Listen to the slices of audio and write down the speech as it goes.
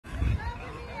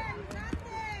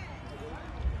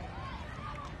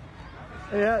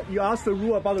Yeah, you asked the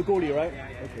rule about the goalie, right? Yeah.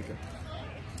 Okay, good.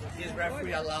 His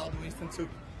referee allowed Winston to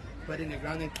put in the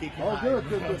ground and kick him. Oh, good,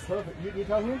 perfect. You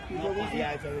tell him? You tell Winston?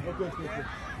 Yeah, I told him. Oh, good.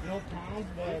 No pounds,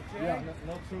 but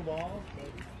no true balls.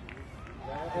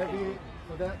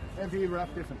 Every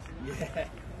ref difference. Yeah.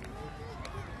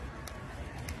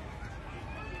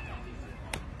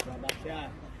 Drop back shot.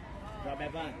 Drop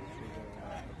back back.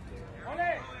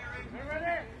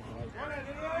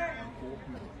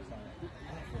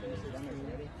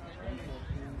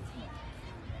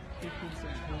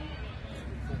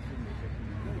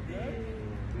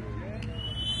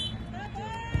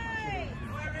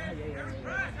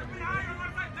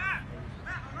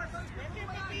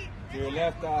 To your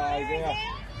left, Isaiah.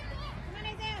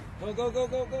 Go.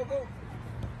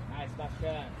 Nice,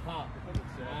 Bastian. Pop.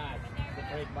 Nice. Good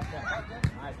break, Bastian.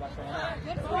 Nice, Bastian.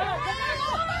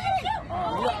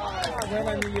 Well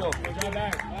done, Emilio. Good job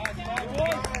there. Good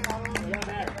job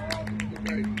there.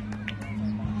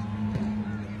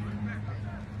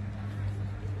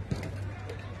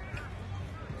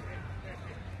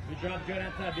 Good job,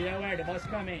 Jonathan. Be aware, the ball's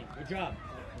coming. Good job.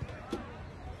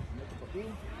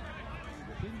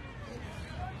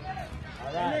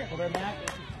 All right, cover back.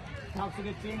 Talk to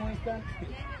the team, Winston.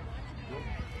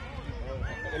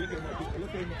 Es lo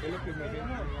que me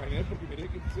imaginé porque quería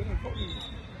que pusieran el foul y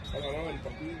agarraban el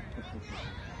partido.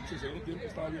 El segundo tiempo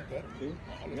estaba bien perro.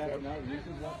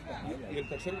 Y el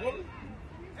tercer gol,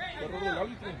 error del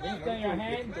árbitro. Le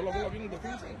quitó la bola bien en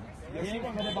defensa.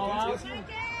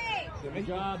 Good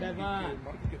job, Evan.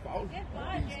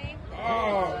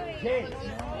 James,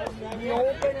 you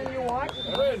open and you watch.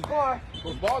 Evan,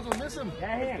 those balls are missing.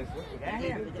 Get him.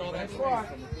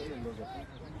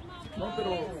 No,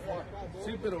 pero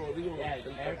digo,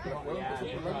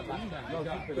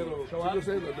 pero yo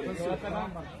sé, la defensa.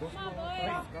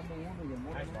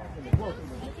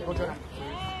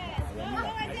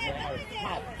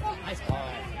 Nice ball.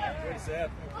 Very sad.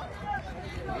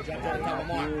 Good job, Jonathan.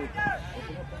 More.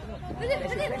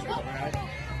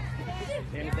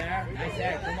 James there. Nice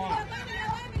there. Come on.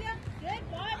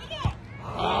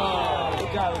 Ah,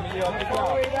 good job, Emilio.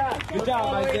 Good job,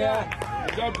 Isaiah.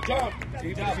 Good job.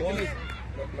 Good job, boys.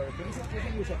 La defensa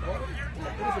es los acabaron,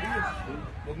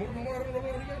 los muros no agarran la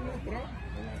bola arriba, no, por ahí.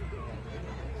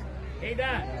 Hey,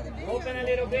 Dan. Open a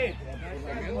little bit.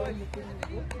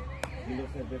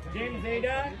 James, hey,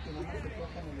 Dan.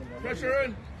 Pressure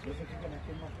in.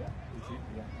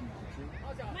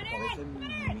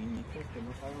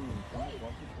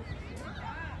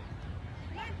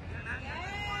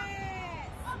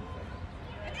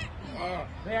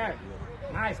 There.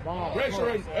 Nice ball. Pressure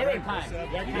in. Eric. Your time.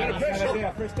 You got a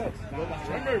pressure. First touch.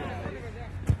 Remember.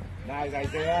 Nice,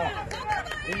 Isaiah.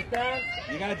 Winston.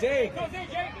 You got Jake.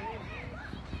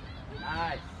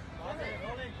 Nice.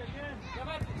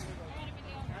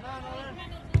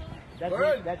 That's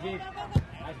Good. it. That's it.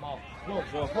 Nice ball.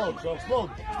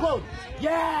 Explode.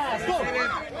 Yes,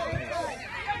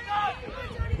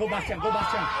 Go,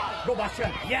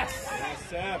 Bastian. Yes.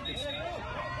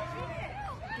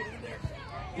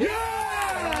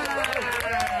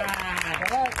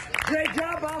 Great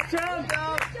job, Bastian.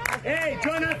 Hey,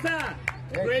 Jonathan.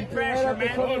 Great pressure,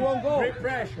 man. Great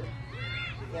pressure.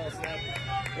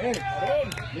 Hey,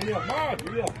 Emilio, come on.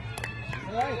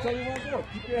 All right, that's all you want to do.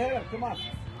 Keep your head up. Come on.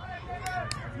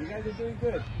 You guys are doing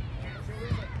good.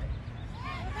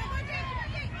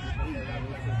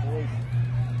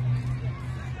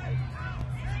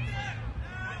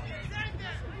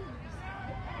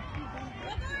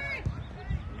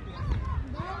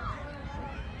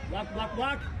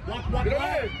 Block.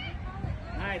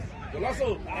 Nice. Golazo.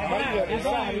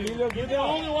 You're the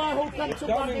only one who comes to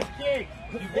block this kick.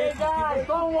 Hey guys,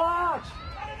 don't watch.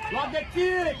 Block the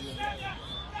kick.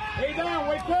 Hey down,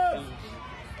 wake up.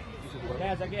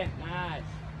 Yes, again. Nice.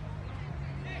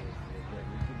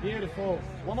 Beautiful.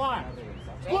 One more.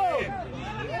 Explode.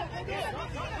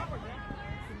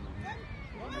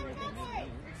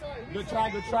 Good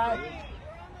try.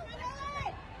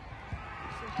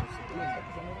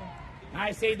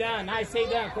 Nice, stay down.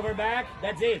 Cover back.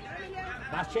 That's it.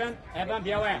 Bastian, Evan,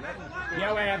 be aware,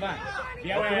 Evan.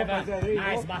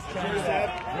 Nice, Bastian.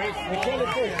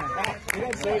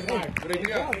 Great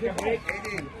job.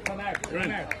 Come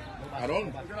here.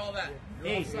 Aaron.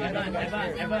 Ace, Evan.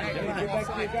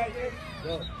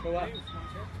 Go up.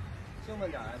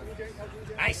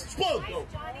 Nice, explode.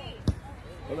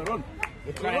 Well, Aaron.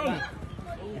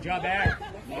 Good job, Eric.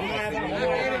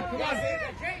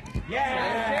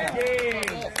 Yeah,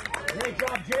 James. Great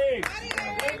job, James.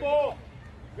 Green ball.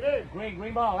 Good.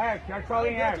 Green ball, Eric. You're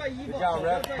throwing, Eric. Good job,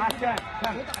 Ref. Bastian,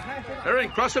 come. Aaron,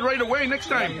 cross it right away next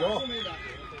time.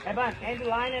 Evan, end the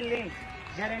line and link.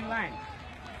 Get in line.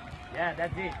 Yeah,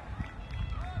 that's it.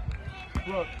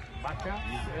 Good. Bacha.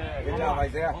 Good job,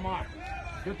 Isaiah. One more.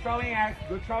 Good throw in, Eric.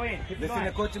 Good throw in. Keep Listen going.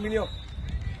 to Coach Emilio.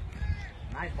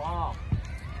 Nice ball.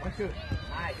 1, 2.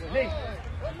 Nice. Link.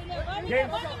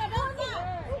 James.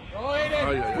 Go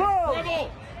ahead. Whoa.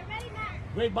 Dribble.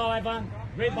 Great ball, Evan.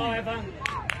 Great ball, Evan.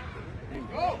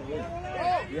 Go.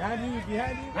 Behind you,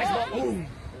 behind you. Nice ball. Ooh.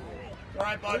 All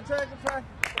right, bud. Good try.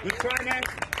 Good try, man.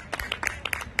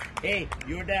 Hey,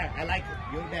 you're there. I like it.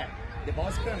 You're there. The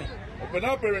ball's coming. Open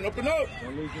up, Aaron, open up.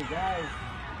 Don't lose your guys.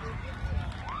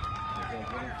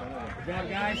 Good job,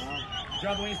 guys. Good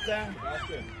job, Winston.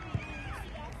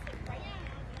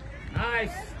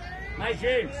 Nice. Nice,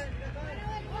 James.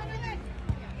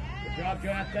 Good job,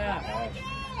 Jonathan.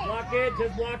 Block it.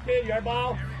 Just block it. Your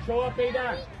ball. Show up,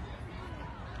 Aidan.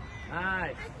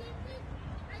 Nice.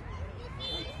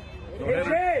 Hey,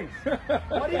 James.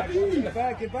 What do you do? Get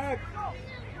back, get back.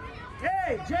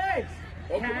 Hey, James.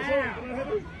 Open Come up. on.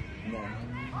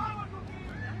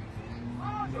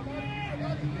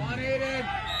 Come on, Aiden.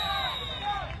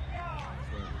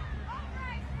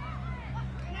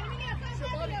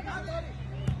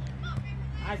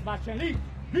 Nice, Bastian Lee.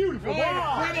 Beautiful Go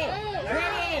ball.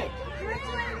 ahead.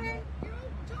 Dribble.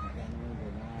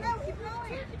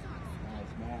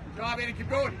 Good job, Aiden. Keep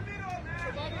going.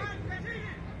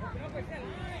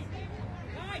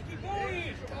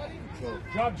 Good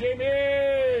job,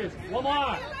 James. One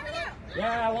more.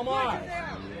 Yeah, one more.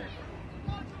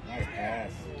 Nice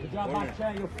pass. Good job,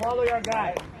 Bastian. You follow your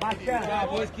guy. Bastian.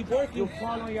 Boys, keep working. You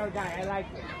follow your guy. I like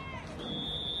it.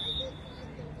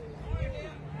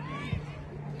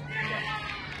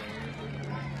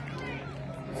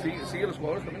 Sigue los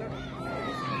jugadores también.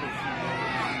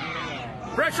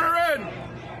 Pressure in.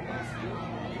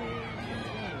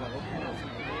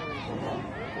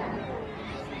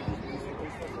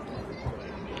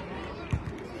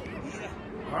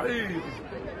 Ay.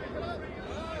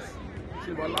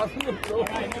 Se balazo no entró.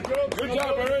 Good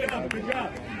job, Aaron. Good job.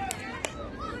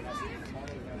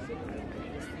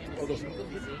 O 200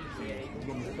 pesos.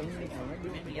 Lo mismo también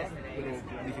pero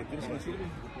dije, ¿tienes una sirve?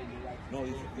 No,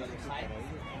 dije,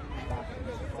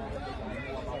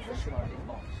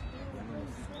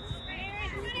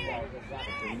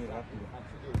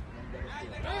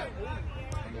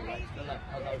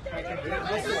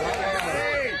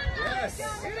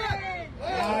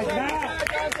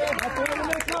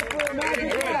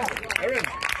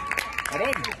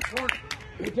 Aaron,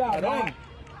 Good job, Aaron, man.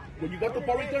 when you got the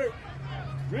ball right there,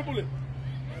 dribble it.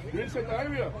 You're inside the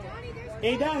area.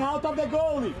 Aidan, out of the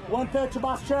goalie. One touch,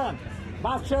 Bastian.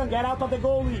 Bastian, get out of the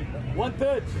goalie. One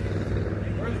touch.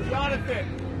 Where's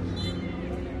Jonathan?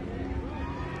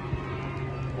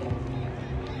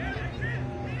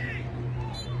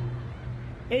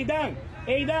 Aidan,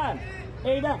 Aidan,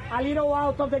 Aidan, a little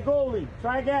out of the goalie.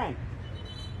 Try again.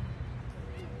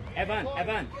 Evan,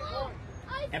 Evan,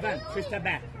 3 step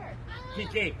back.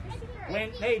 PK.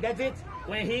 Hey, that's it.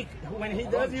 When he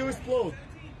does, you explode.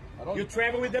 You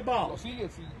travel with the ball. Lo sigue,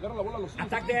 si agarra la bola, lo sigue.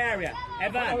 Attack the area.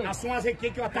 Evan, as soon as he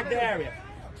kick you, attack the area.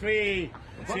 3,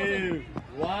 2,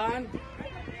 1.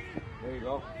 There you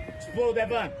go. Explode,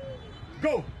 Evan.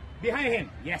 Go. Behind him.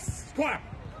 Yes. Score.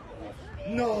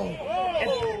 No.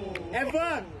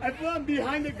 Evan,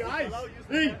 behind the guys.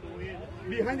 Hey,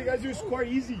 behind the guys, you score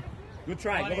easy. Good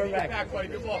try. Go Get back. back, buddy.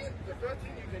 Good ball.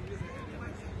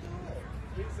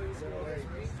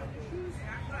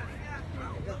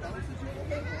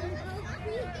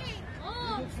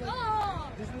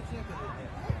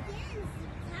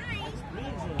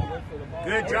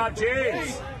 Good job,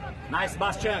 James. Nice,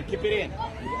 Bastian. Keep it in.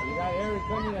 You got Eric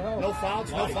coming to help. No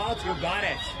fouls, no fouls. You got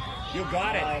it. You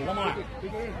got it. Come on.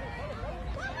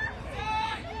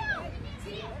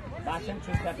 Bastian,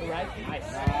 2 step to right.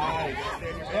 Nice.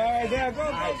 There, there,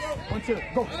 go, Nice. go, go. 1, 2.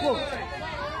 Go, go.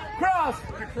 Cross.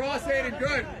 Good cross, Aiden.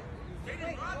 Good.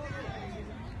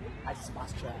 Nice,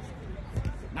 Bastian.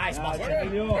 Nice, Nice, Bastian.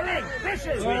 Emilio.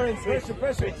 Pressure. Aaron,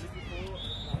 pressure.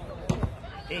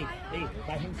 Hey,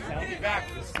 by himself. Back.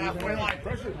 Halfway line.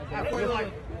 Pressure. Halfway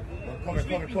line.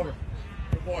 Cover.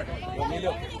 Good boy.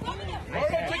 Emilio.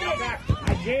 Nice, Take it back.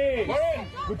 Nice, James. Aaron.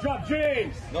 Good job,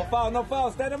 James. No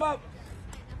foul. Stand him up.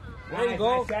 There you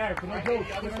go. Nice, Eric. No joke.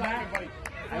 Give him back.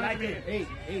 I like it. Hey,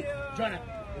 Jonathan.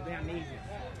 You've been amazing.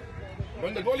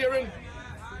 Run the goalie, Aaron.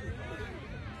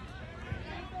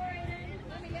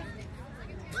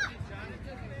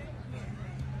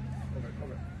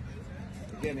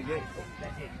 Again.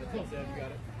 That's it.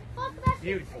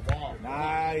 Beautiful ball.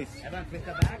 Nice. Evan, twist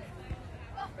the back.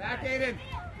 Back, Aiden.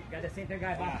 Got the center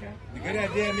guy, Bastian. Good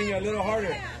idea, Emilio. A little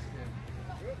harder,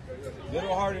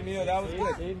 Emilio. That was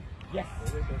good. Yes.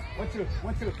 1, 2,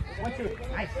 1, 2, 1, 2.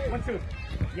 Nice. 1, 2.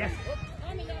 Yes.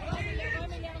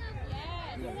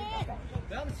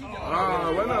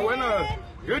 Ah, buena, buena.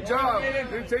 Good job.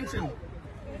 Good intention.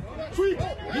 Sweet.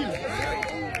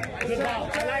 Good ball.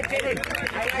 I like it.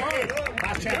 I like it.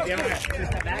 Last chance. The other way. Just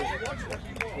step back.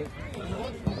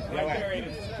 The other way.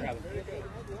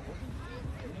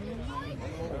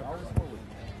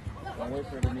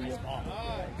 Ball.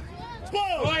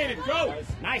 Go.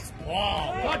 Nice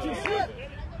ball. Watch him shoot.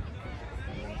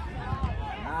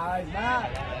 Nice, Matt.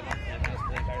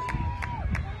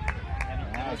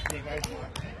 Nice play, guys.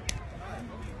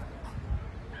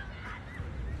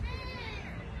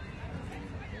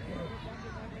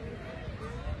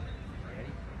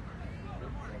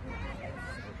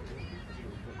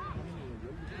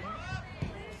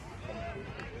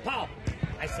 Paul.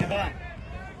 Nice, Evan.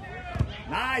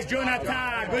 Nice,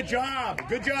 Jonathan. Good job.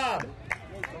 Good job.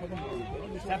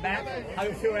 Step back. How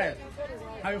you feel, Eric?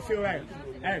 How you feel, Eric?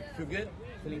 Eric, feel good?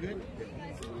 Feeling good?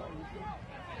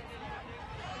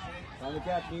 Find the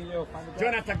gap, Emilio. Find the gap.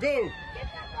 Jonathan, go.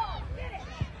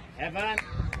 Evan.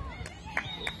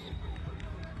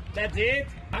 That's it.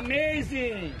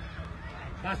 Amazing.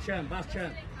 Bastian,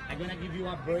 Bastian. I'm going to give you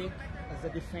a break as a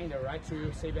defender, right? So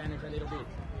you save energy a little bit.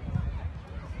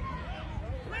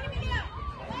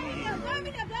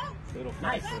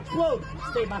 Nice. Explode.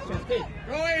 Stay, Bastian. Stay.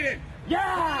 Go, Aiden.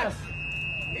 Yes.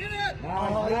 Get it.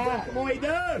 Oh, yeah. Come on,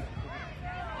 Aiden.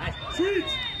 Nice. Sweet.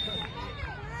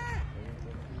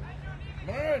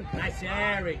 Man. Nice,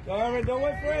 Eric. Go, Aaron, don't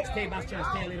wait for it. Stay, Bastian.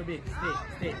 Stay a little bit.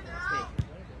 Stay.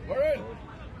 Aaron.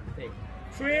 Stay.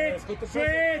 Sweet.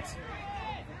 Sweet.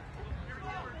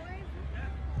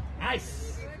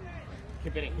 Nice.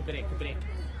 Keep it in.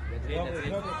 That's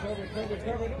it.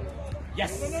 Cover.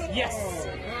 Yes. Yes.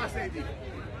 Pass, AD.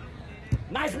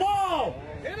 Nice ball.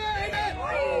 Hit it, Aiden.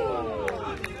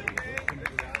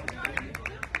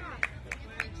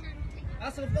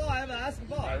 That's the ball, Evan. That's the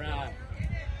ball. All right.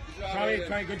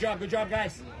 Sorry. Good job,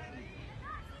 guys.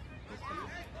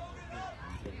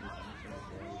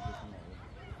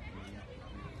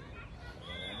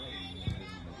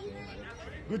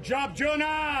 Good job,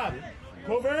 Jonah.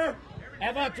 Cover.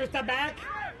 Evan, twist the back.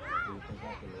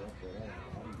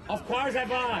 Of course,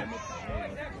 Evan.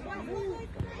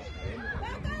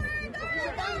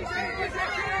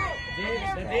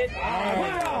 That's it.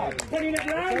 Wow. Put in the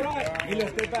ground. Emilio,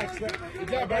 stay back. Good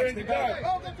job, Aaron. Good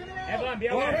job. Evan, be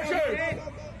aware.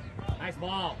 Nice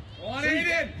ball. On,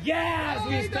 Aiden. Yes,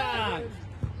 we start.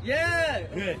 Yeah.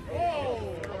 Good.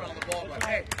 Around the ball, but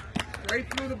hey, straight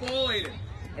through the ball, Aiden.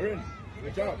 Aaron.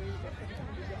 Good job.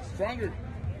 Stronger.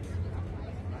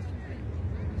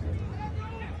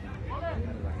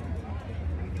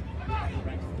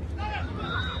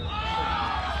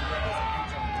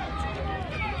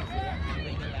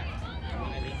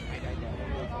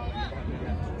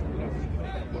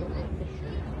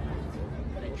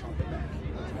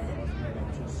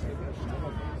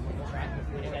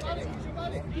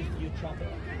 You chop it.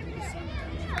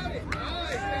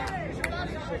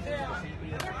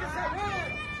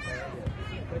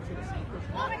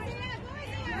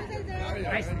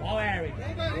 Nice ball, Eric.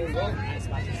 Nice,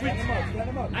 switch.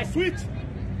 Nice switch.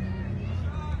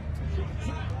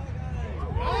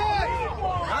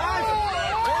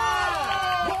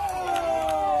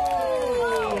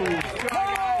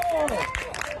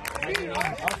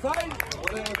 Outside.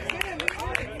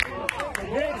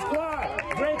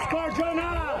 Great score,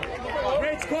 Jonas.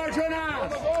 Great score,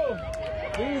 Jonas.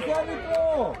 He's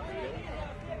everything.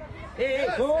 Hey,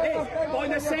 ball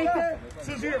in the center,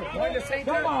 2-0. Ball in the center,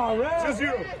 Come on, Red.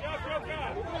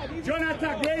 2-0.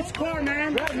 Jonathan, great score,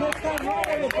 man. Red, next time wrong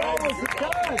with the ball was the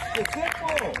touch. It's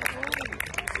simple.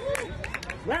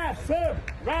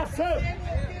 Raf, sub.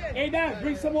 Hey, Dan,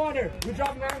 bring some water. Good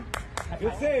job, man.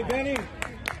 Good save, Benny.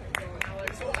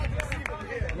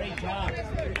 Great job.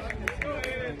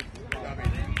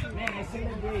 Man, I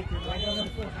celebrate.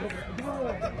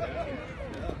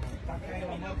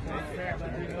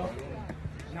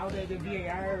 Now that the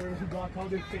VAR got all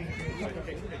the things,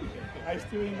 I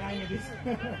still in line with this.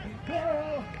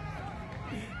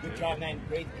 Good job, man.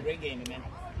 Great game, man.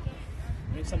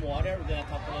 Bring some water. We're gonna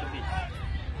talk a little bit.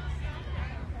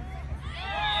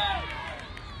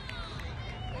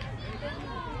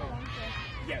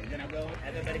 Yeah, we're gonna go.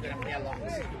 Everybody gonna play along. We're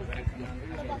gonna come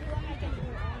on.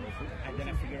 I'm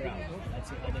gonna figure out. Let's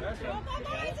see how they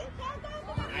play.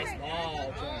 Nice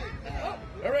ball, John.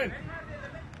 Aaron.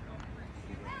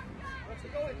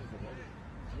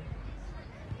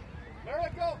 There we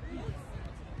go.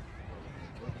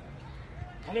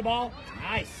 On the ball.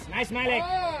 Nice, Malik.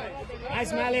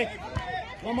 Nice, Malik.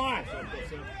 One more.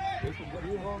 Great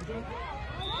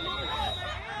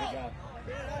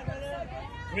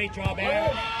job,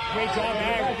 Eric. Great job,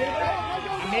 Eric.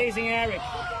 Amazing, Eric.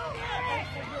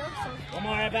 One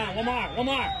more, Evan. One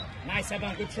more. Nice,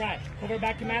 Evan. Good try. Cover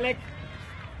back to Malik.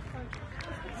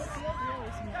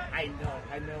 I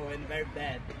know, and very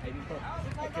bad. I know.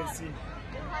 I can see.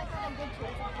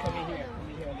 Come in here a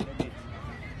little bit.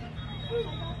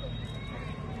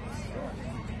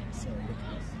 So look at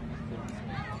this.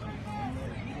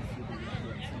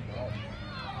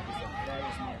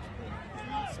 Very smart play. It's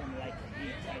not some like he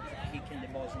tried to kick and the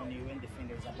ball's on you and the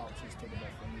finger's about to steal the ball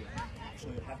from you. So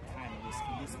you have time in this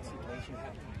situation. You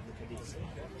have time. Look at this.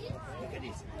 Look at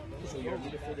this. So you're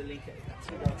looking for the link. That's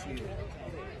about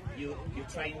you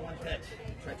try in one touch.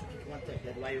 You try to kick one touch.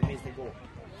 That's why you miss the goal.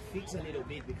 Fix a little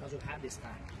bit because you have this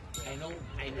time. I know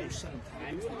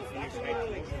sometimes when the fingers are very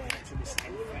close, you have to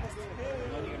decide fast. You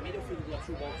know, your middle field got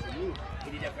through ball to you. He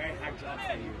did a very hard job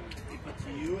for you. He put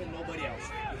to you and nobody else.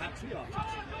 You have three options.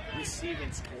 Receive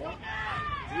and score.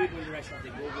 Dribble in the direction of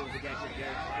the goal, the guy could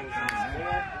get close and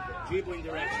score. Dribble in the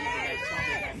direction of the guy, chop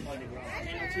the guy on the ground.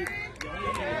 Penalty. The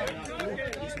only thing you cannot do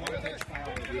is one touch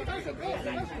foul.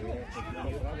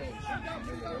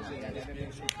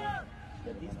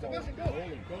 But these balls are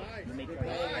rolling. You make a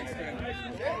right.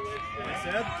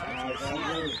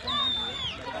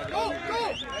 Go!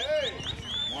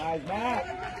 Nice, Matt.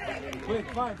 Quick,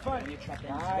 fine. Nice.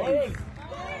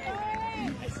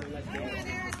 I said, let's go.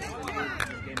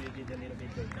 This game you did a little bit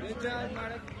better. Good job,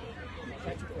 Mark. You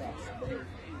try to cross.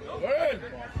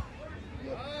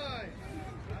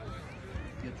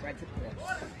 You try to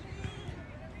cross.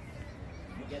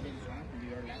 You get in front and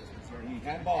you're left.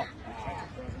 Handball. You try to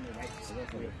cross on the right.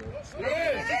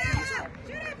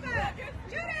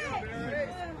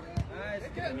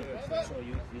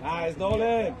 Nice,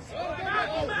 Nolan.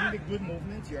 Really good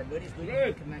movement. Your body's doing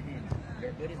good in my hand.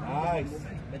 Your body's doing good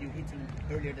movement, but you're hitting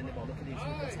earlier than the ball. Look at this.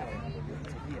 That's how you hit it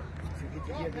here. If you hit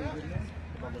it here, very good move.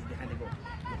 The ball was behind the goal. You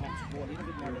have to go a little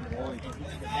bit more than the ball and hit the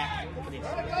back. Look at this.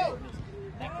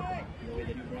 Back to back. The way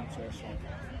that you run to your shot.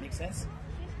 Make sense?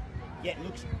 Yeah,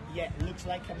 looks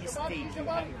like a mistake. You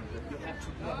have to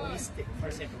do a mistake. For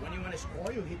example, when you want to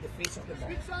score, you hit the face of the ball.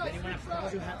 Then you want to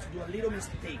cross, you have to do a little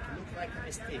mistake. Look like a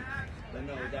mistake. But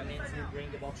no, that means you bring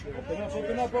the ball to your Open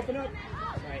up.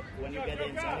 Right, when you get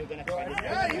inside, you're going to try to do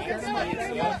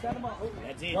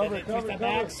That's it. Twist the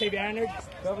back, save your energy.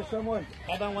 Cover someone.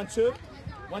 Evan, 1-2.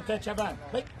 One touch, Evan.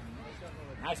 Click.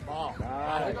 Nice ball.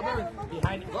 Nice.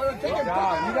 Behind you. Good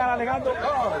job. You got Alejandro.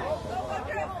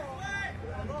 Oh.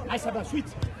 Nice, Evan. Sweet.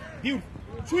 Beautiful.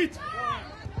 Sweet.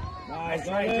 Nice,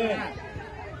 Right. Nolan.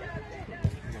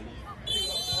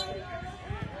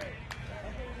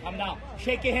 Calm down.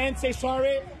 Shake your hand, say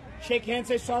sorry. Shake your hand,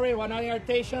 say sorry. One on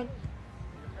irritation.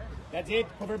 That's it.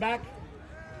 Cover back.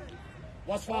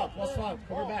 What's fault?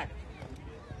 Cover back.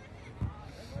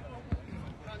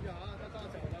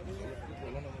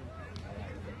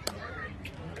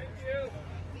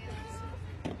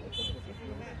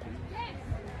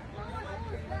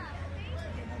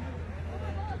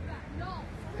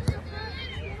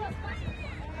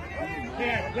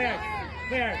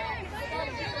 Clear.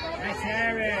 Nice,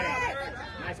 Eric.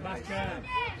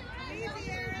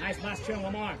 Nice, Bastian.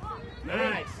 One more.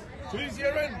 Nice. Please,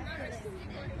 Aaron.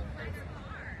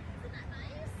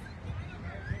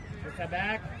 Put that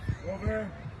back. Over.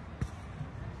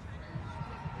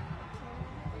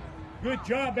 Good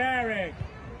job, Eric.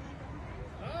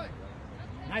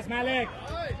 Nice, Malik.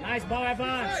 Nice ball,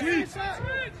 Evan. Sweet. It's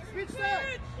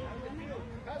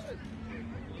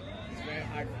very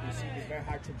hard. You see, it's very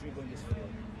hard to dribble in this field.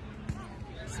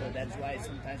 So that's why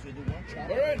sometimes we do one shot.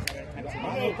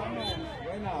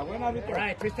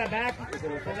 Right, twist that back.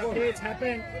 It's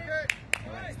happened.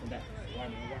 Alright, stand back.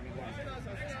 Warming.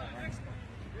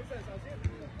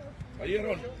 Ahí,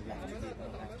 Aaron.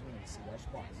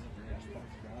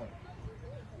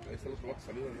 Ahí están los que van a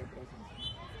salir de atrás.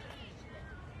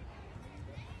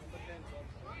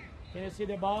 Can you see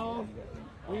the ball,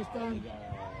 Winston?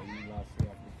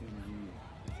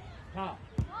 Top.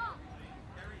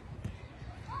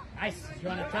 Nice. You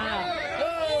want to try?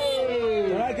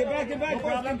 All right, get back. Get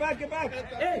back.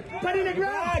 Hey, put in the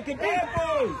ground. Get back,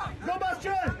 boys. Go,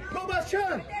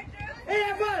 Bastian. Hey,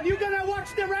 Evan, you gotta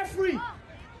watch the referee.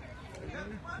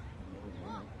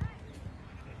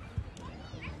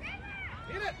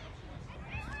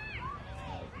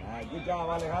 All right, good job,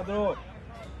 Alejandro.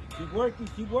 Keep working.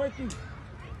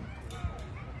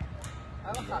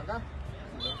 All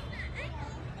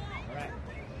right.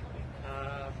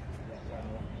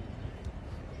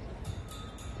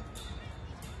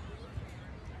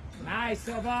 Nice,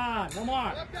 Evan. One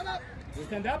more. You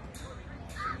stand up.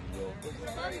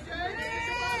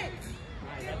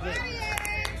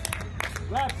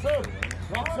 Left sub.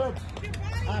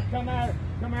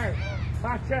 Come here.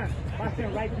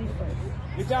 Bastian, right defense.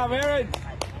 Good job, Aaron.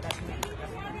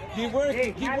 Keep working,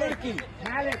 Hey, keep working.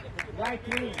 Malik,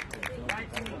 right knee.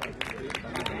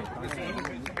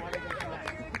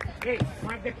 Hey,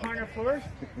 mark the corner first.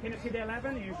 Can you see the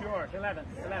 11? Use yours. 11.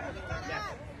 Yes.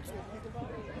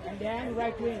 And then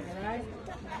right wing, all right?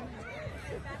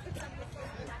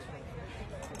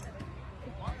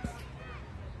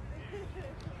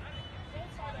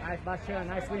 Nice, Bastian.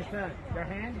 Nice, Winston. Your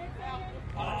hand.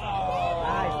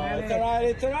 Nice, Malik.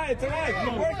 It's all right.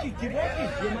 Keep working.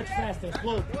 You're much faster.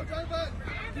 Slow.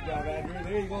 Good job, Andrew.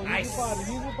 There you go. Nice. Use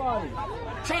your body.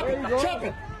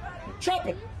 Chop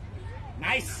it.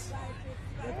 Nice.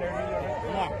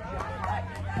 Come on.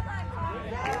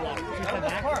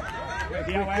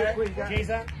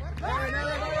 Jason.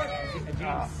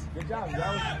 Good job,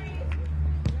 James.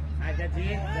 Nice, that's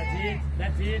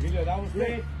it. Emilio, that was Great.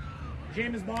 good.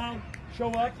 James ball, show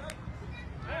up.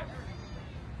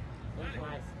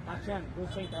 Nice. Action, go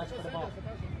straight, ask for the ball.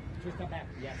 Just come back.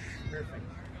 Yes, perfect.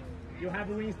 You have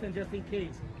Winston just in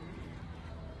case.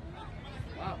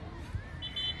 Wow.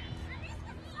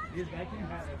 This guy can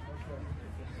have it for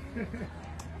sure.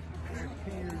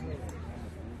 10 years old.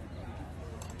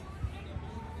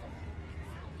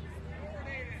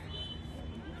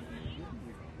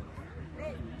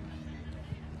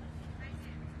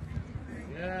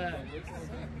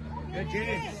 Good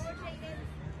James.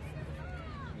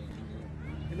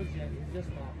 He looks young. He's just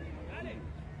small.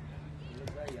 He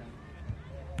looks very young.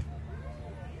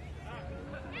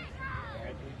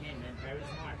 Very good game, man. Very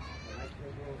smart. I like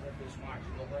your girls that they're smart.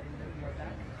 Nobody knows more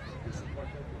that. This is what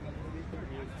they're doing.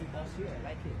 There's two balls here. I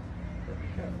like it. But be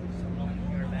careful. Someone in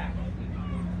your back.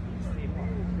 Stay more.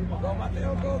 Go,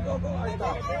 Mateo, go. Ahí está.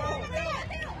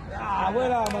 Ah,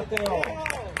 buena, Mateo.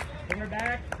 Bring her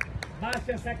back.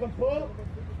 Bastian, second pull.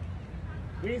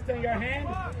 Winston, your hand.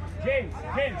 James,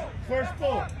 first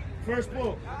pull.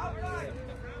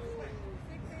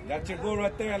 That's your goal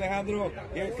right there, Alejandro.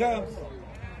 Here it comes.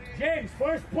 James,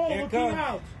 first pull, Here it looking comes.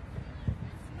 out.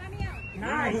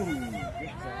 Nice.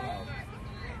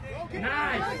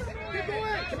 Nice.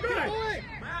 Keep going.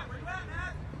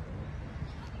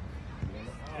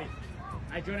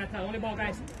 Alright, Jonathan, only ball,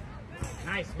 guys.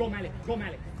 Nice. Go, Malik.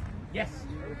 Yes.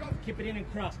 Keep it in and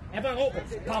cross. Evan, open.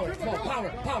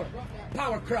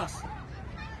 Power cross.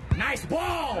 Nice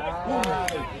ball.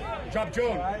 Good job,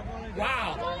 June.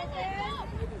 Wow.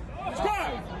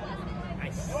 Score.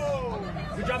 Nice.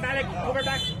 Good job, Malik. Over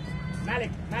back.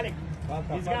 Malik.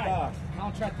 This guy.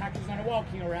 Counter-attack is not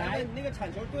walking, alright? Good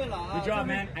job,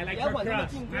 man. I like your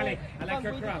cross. Malik, I like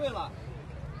your cross.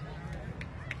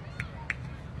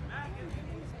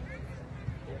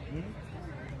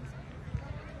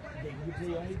 You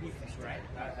play only defense, right?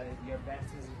 Your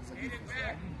best is a defense,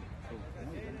 right?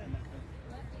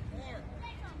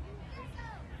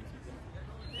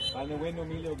 Find the window,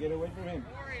 Emilio. Get away from him.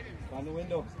 Find the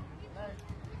window.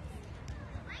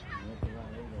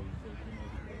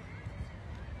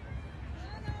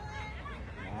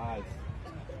 Nice.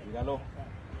 Míralo.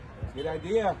 Good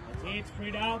idea. It's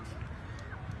spread out.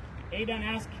 Aidan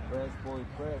ask. Press, boy.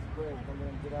 Press. Don't let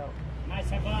him get out.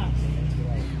 Nice advance. Get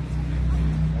out.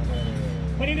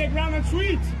 Put in the ground and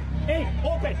sweet. Hey,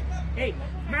 open. Hey,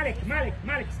 Malik,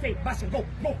 stay. Bastian, go.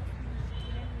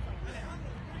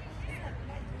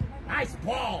 Nice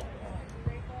ball.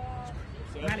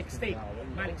 Malik, stay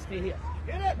here.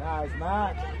 Nice,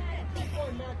 Matt.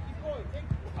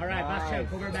 All right, Nice. Bastian,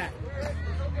 cover back.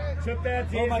 Took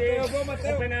that, Go, Mateo, go,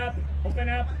 Mateo. Open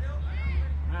up.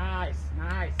 Nice.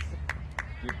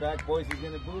 Get back, boys. He's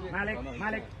going to boot it. Malik. Oh, no, he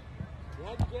Malik.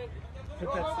 can't.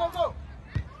 Took that.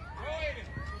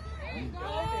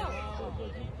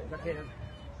 Okay.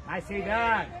 Nice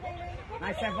Aidan.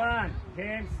 Nice Evan.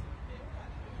 James.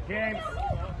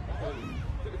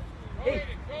 Hey,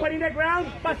 put in the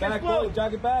ground. Bastian Back, boy. explode.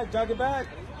 Jog it back.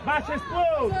 Bastian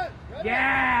explode.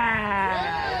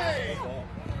 Yeah.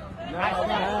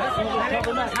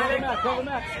 Cover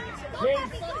Max.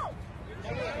 James.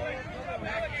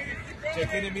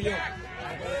 Check in, Emilio.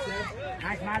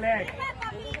 Nice Malik.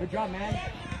 Good job, man.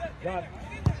 Good.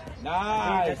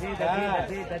 Nice. That's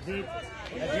it.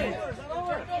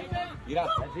 Mira.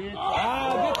 That's it.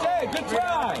 Ah, good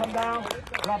try. Come down.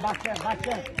 Drop Bastian.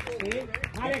 See?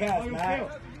 Malik, pass, how you Matt. feel?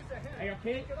 Are you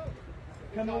okay?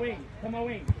 Come on,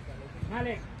 wing.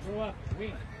 Malik, go up.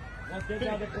 Wing. Let's get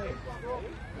the other play.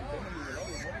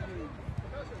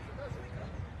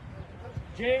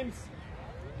 James.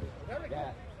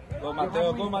 Go,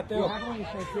 Mateo.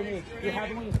 You have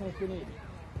Winston if you need.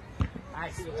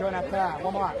 Nice, Jonathan.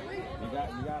 One more. You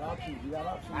got options. You got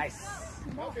options. Nice.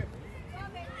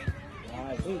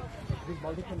 Nice. This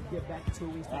ball they can get back 2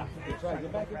 weeks. That's right.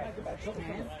 Get back. Show me.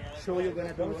 Show you're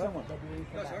gonna do someone.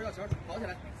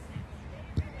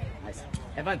 Nice.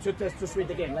 Evan, too sweet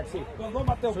again. Let's see. Go,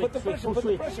 Mateo. Put the pressure. Full Put the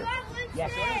sweep. pressure.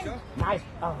 Yes. Nice.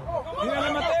 Oh.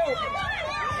 Mírale, Mateo.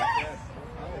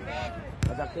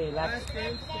 That's okay. Let's.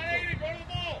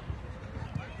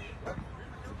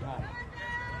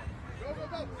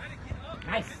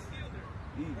 Nice.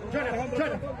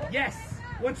 Jordan. Yes.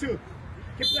 1-2.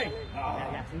 Keep playing.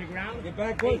 Yeah. From the ground. Get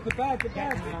back, boys. Get back.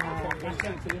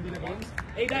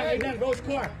 Hey, Dan. Go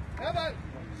score. Evan,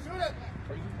 shoot it.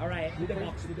 All right. Do the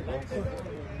box.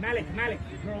 Malik.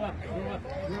 Grow up.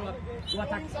 Go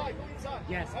attack.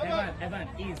 Yes. Evan.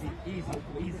 Easy.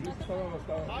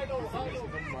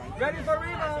 Ready for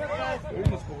rebound.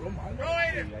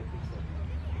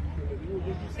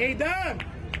 Hey, Dan.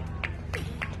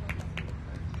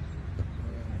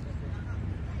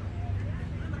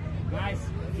 Nice.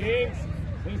 James.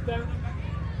 Winston.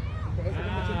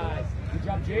 Nice. Good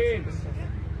job, James.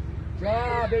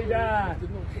 Job, Aidan.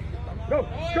 Go.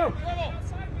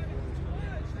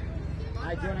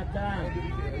 Hi, Jonathan.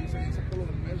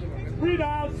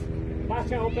 Rebounds.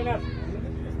 Bastian, open up.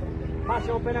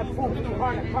 Full.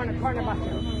 Corner, Bastian.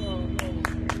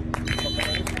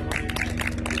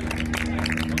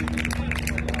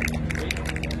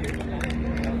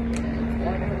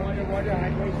 Water,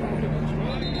 hydration.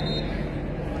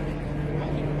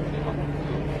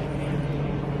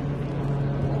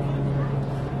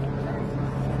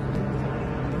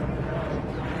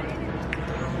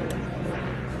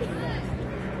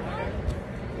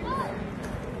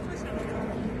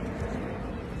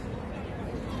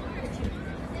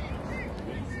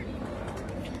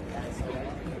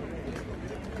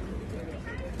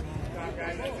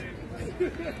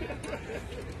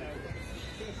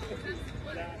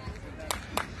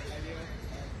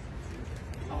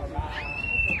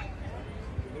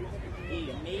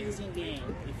 Amazing game.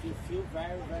 If you feel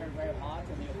very hot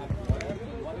and you have water,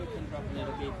 the water can drop a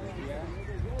little bit here.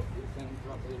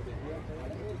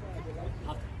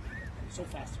 Hot. So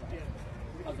fast, right?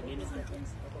 Because the game is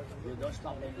intense. You don't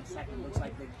stop in a second. Looks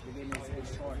like the game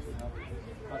is short, you know.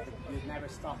 But you never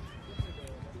stop.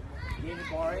 The game is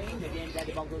boring. The game that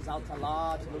the ball goes out a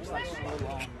lot. It looks like so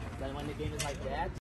long. But when the game is like that,